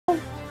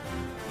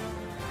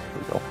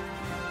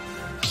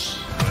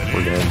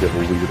the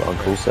weird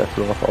Uncle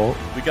Sephiroth ult.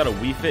 We got a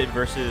Wii Fit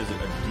versus a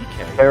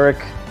DK. Eric,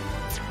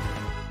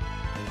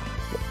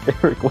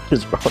 what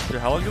is wrong? Dude,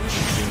 how long have we been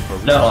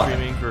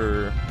streaming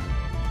for?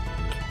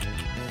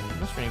 We've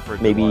been streaming for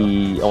a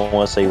maybe while. I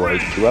want to say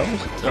like 2 hours.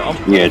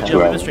 Yeah, 2 We've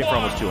been hours. streaming for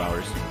almost 2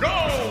 hours.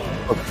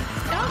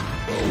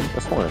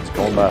 That's one. It's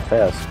going by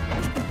fast.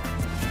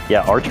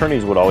 Yeah, our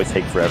tourneys would always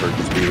take forever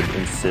because we would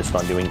insist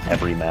on doing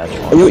every match.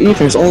 Oh, Ethan,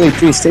 there's only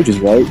 3 stages,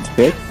 right, to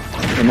pick?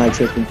 Am I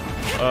tripping?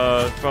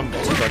 From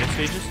starting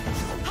stages?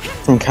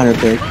 From counter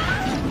pick.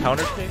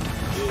 Counter pick?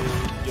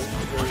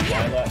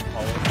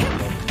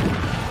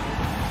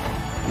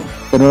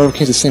 But in order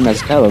case the same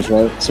as Kalos,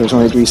 right? So there's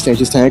only 3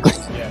 stages technically.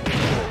 Yeah.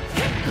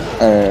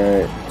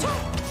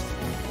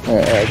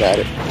 Alright, I got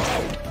it.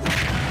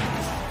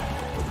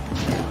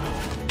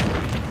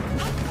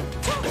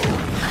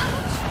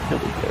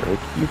 Eric,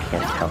 you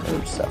can't counter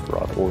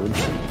Sephiroth orbs.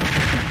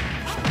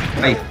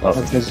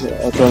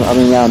 I'm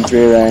in round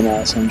 3 right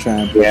now, so I'm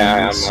trying to.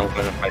 Yeah, I'm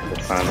gonna fight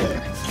the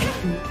Sonic.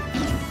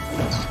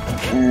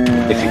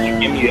 If you can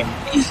give me a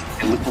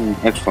little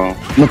headphone.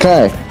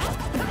 Makai,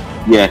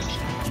 Yes.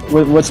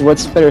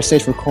 what's better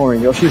stage for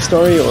Corrin? Yoshi's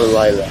story or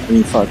Lila? I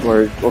mean, fuck,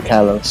 or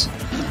Kalos?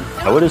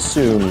 I would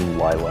assume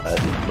Lilat,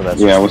 but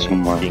that's Yeah, just what's me one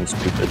more? being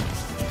stupid.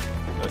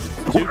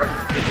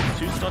 It's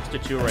 2 stocks to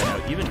 2 right now.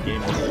 Even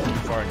game is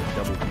Heathbar and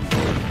double B.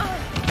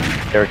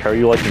 Eric, how are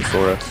you liking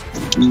Sora?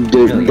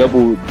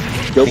 Double.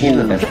 He's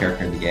the best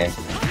character in the game.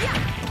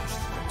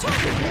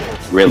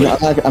 Really?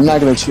 I'm not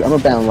gonna choose. I'm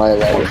gonna ban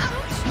Lila.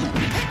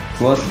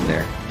 Who else is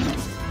there?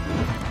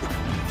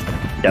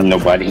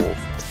 Nobody.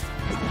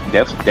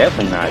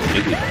 Definitely not.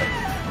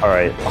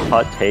 Alright, a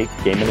hot take,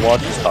 Game &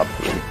 Watch is top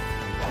 3.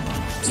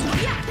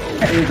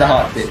 That is a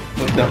hot take.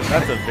 What the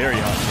That's a very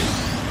hot take.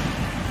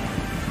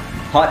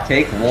 hot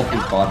take? Wolf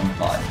is bottom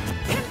 5.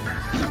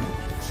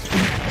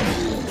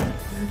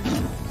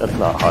 That's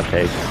not a hot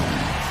take.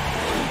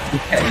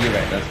 Yeah, you're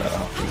right. That's not a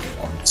hot take at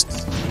all.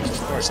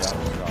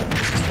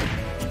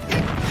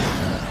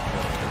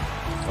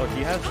 Oh,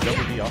 he has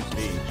double D off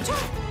stage.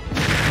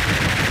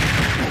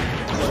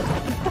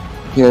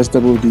 He has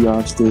double D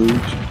off stage.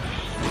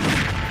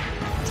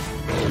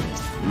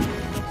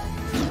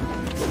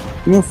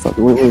 You know, fuck.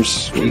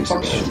 Where's You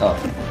fucking suck.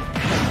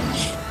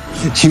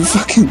 you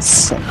fucking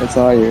suck. That's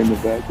all I hear in the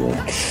background.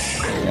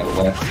 Yeah,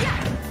 what?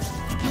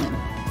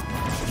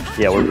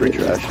 Yeah, we're pretty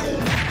trash.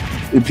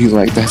 It'd be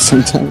like that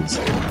sometimes.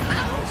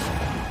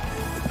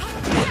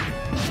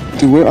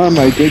 Dude, where are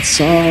my good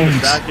songs?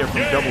 Back there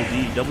from double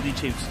D. Double D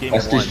changed game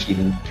That's 1. just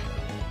cheating.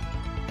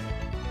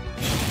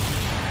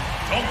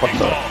 What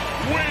the?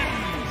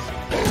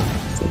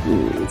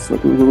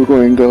 Fuck, we're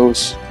going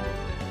ghosts.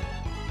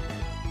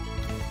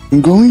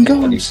 I'm going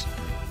ghosts.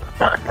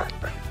 That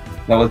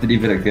wasn't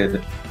even a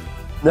good.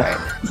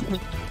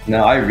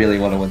 No, I really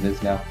want to win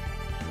this now.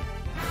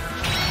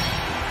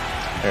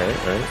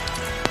 Alright.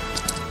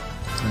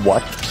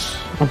 What?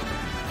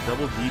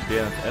 Double D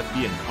bans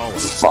FD and column.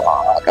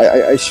 Fuck,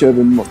 I should have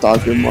been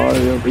Dr.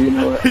 Mario, but you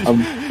know what? I'm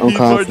Heathbar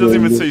confident. doesn't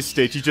even in say it.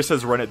 stage, he just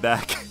says run it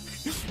back. I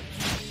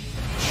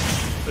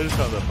just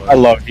found that funny. I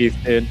love Heath,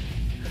 dude.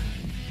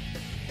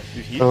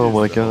 Dude, Heath Oh is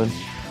my the- god.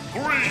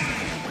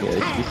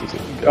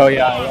 Oh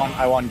yeah,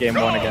 I won game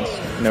 1 against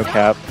No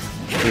Cap.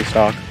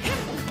 Restock.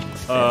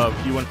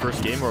 You won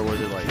first game, or was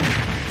it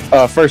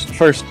like...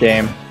 First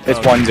game. It's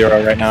Oh.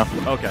 1-0 right now.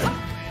 Okay.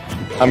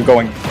 I'm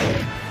going.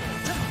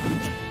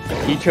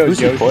 He chose Who's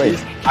he Yoshi. playing?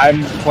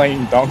 I'm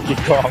playing Donkey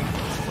Kong.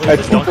 Wait, I is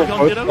it think Donkey we're Kong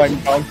both Ditto? playing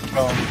Donkey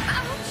Kong.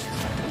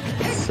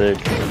 Sick.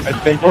 I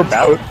think we're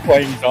both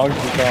playing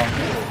Donkey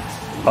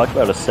Kong. Talk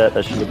about a set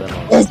that should have been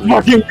on Let's three.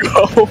 fucking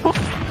go!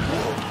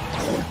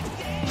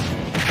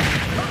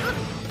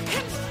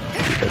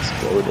 That's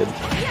goated.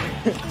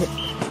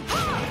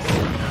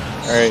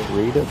 Alright.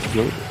 Read it,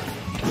 goated.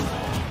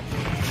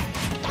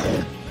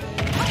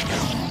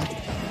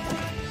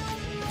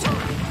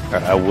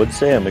 Alright, I would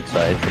say I'm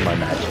excited for my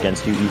match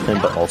against you, Ethan,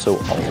 but also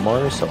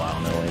Olimar, so I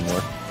don't know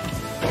anymore.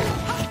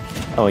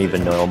 I don't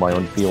even know my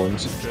own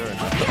feelings.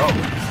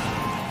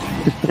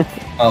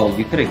 Oh,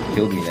 you could have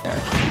killed me there.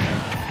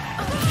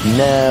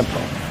 Nah,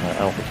 I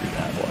don't think you're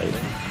that light.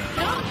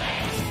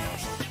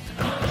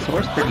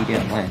 Sora's pretty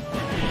damn light.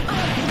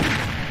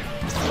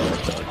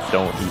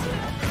 Don't even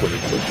put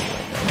it quick.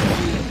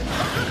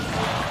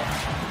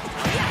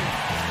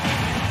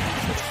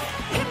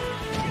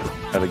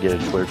 Gotta get a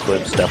clear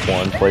clip. Step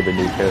 1, play the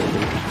new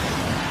character.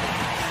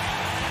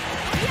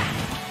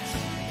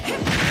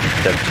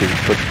 Step 2,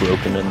 put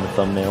broken in the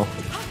thumbnail.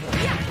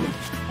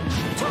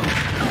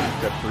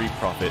 Step 3,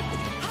 profit.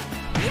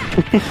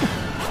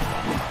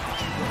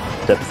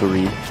 Step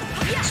 3,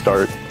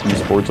 start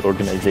esports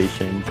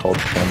organization called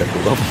Panda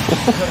Club.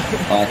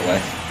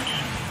 Likewise.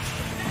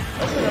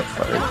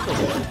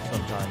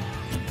 Sometime.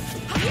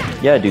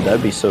 Yeah, dude,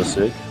 that'd be so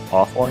sick.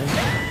 Offline.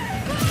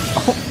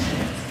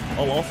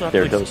 I'll also have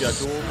There to it like, goes.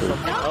 schedule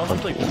something. I'll have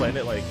to like plan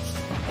it like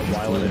a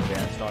while in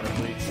advance,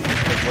 honestly.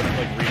 Like when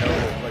like Reno,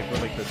 like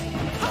when like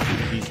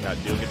he's not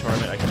doing a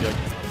tournament, I can be like,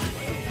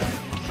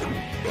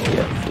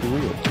 Yeah, for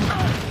real.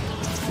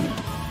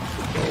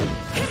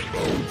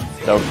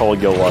 That would probably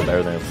go a lot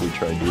better than if we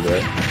tried to do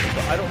that.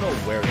 But I don't know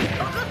where it is.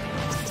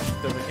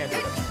 So we can't do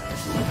that.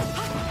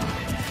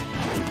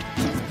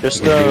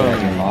 Just, You can do it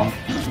at your mom.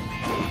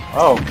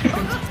 Oh,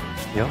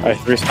 yeah. I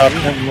three-stopped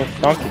him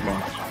with Donkey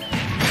Kong.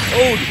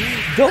 Oh,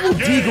 double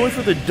D going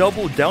for the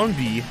double down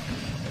B.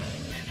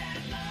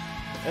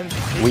 And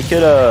We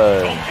could,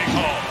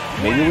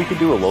 maybe we could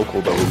do a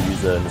local that would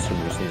use Mr.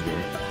 Mercy's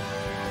game.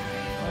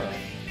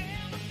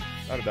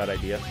 not a bad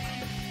idea.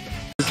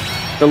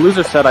 The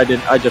loser said I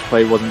just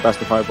played wasn't best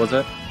of 5, was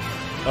it?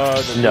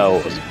 No.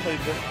 You played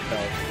this? No.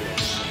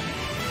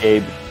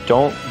 Abe,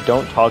 don't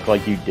talk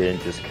like you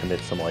didn't just commit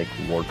some, like,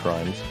 war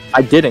crimes.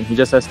 I didn't. He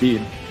just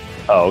SD'd.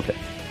 Oh, okay.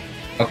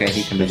 Okay,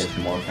 he committed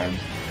some more crimes.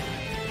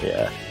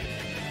 Yeah.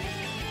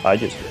 I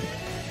just did.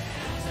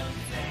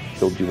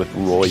 Killed you with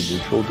Roy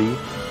neutral D.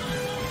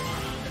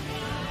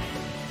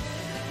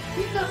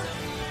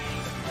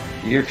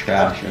 You're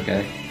trash,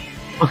 okay?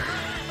 I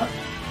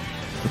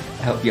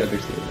hope you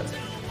understand that.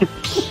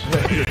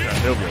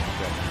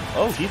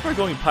 Oh, Heathbar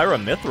going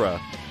Pyramithra.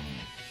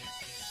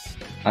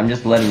 I'm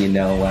just letting you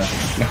know,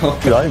 no,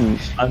 Dude,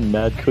 I'm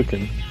mad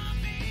cooking.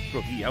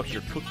 Bro, he out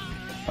here cooking.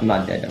 I'm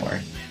not dead, don't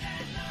worry.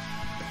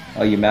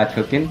 Oh, you mad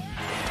cooking?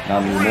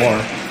 Not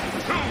anymore.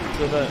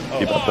 So then,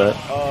 See about that?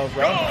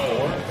 round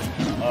 4.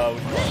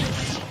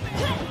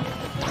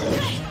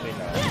 Wait,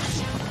 no.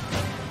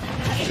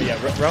 But yeah,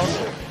 round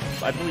 4.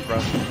 I believe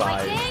round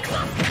 5.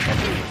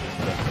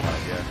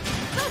 Yeah.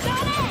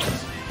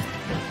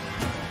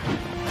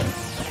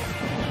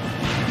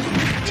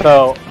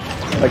 So,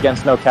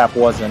 against No Cap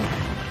wasn't.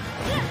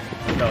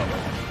 No.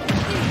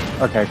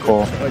 Okay,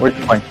 cool. We're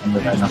just playing from the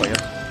right now.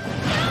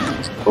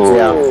 Oh.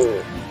 Yeah.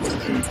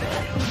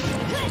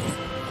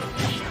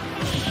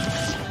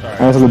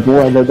 As the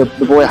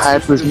boy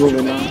Hyper's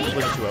moving on.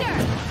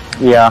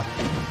 Yeah.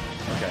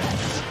 Okay.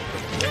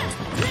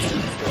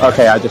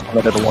 Okay, I just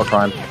committed a war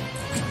crime.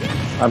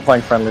 I'm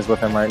playing friendlies with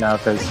him right now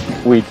because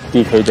we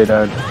DK did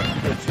a.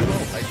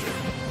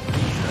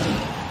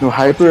 No,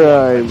 Hyper,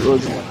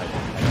 was...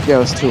 Yeah, it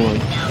was 2-1.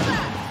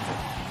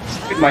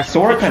 Dude, my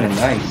sword kinda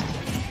nice.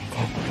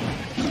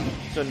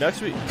 So next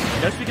we got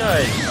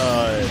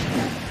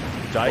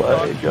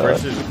Daikon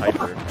versus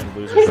Hyper and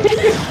losers.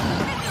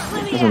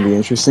 That's gonna be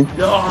interesting.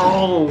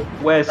 No!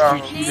 West,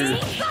 you cheater.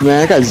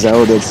 Man, I got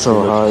Zelda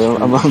so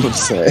hard. I'm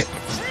upset.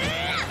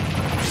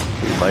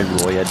 My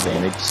Roy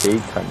advantage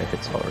save kinda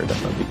hits hard.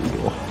 That's not a big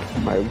deal.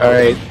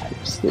 Alright.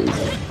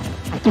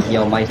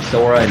 Yo, my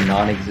Sora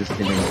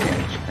non-existent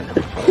advantage kind of.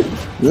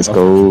 Let's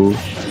go.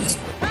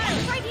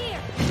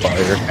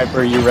 Fire. Hyper,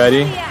 are you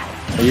ready?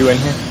 Are you in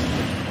here?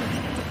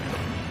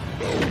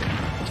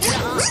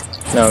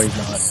 No, he's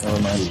not.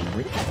 Never mind.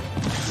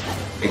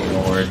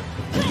 Ignored.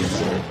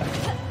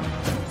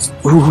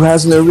 Who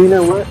has an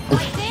arena? What?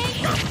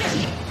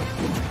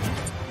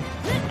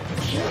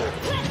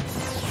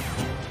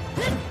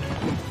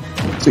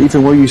 So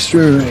Ethan, where are you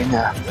streaming right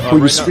now? Where are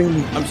you Right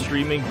streaming? now, I'm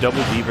streaming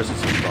Double D versus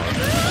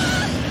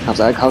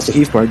Heathbar. How's the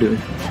Heathbar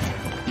doing?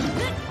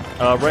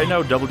 Right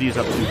now, Double D is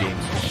up 2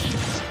 games.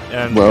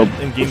 And Well-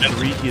 in game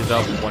 3, he is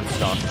up 1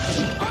 stock.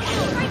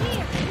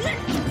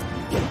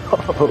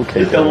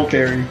 Okay. Double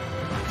carry.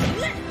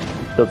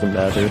 Doesn't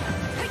matter.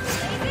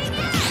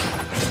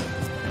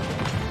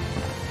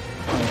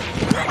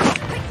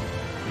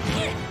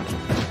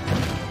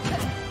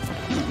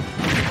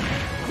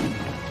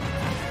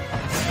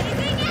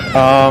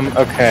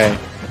 Okay.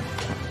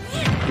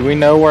 Do we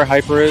know where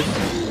Hyper is?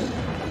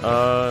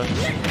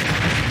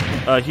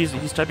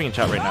 He's typing in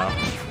chat right now.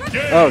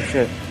 Oh,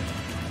 shit.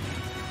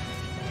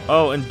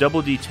 Oh, and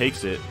Double D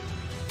takes it.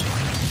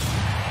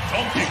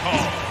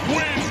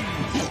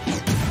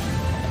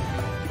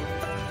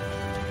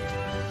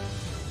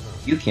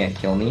 You can't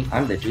kill me.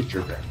 I'm the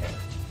teacher right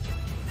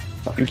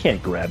now. You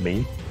can't grab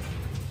me.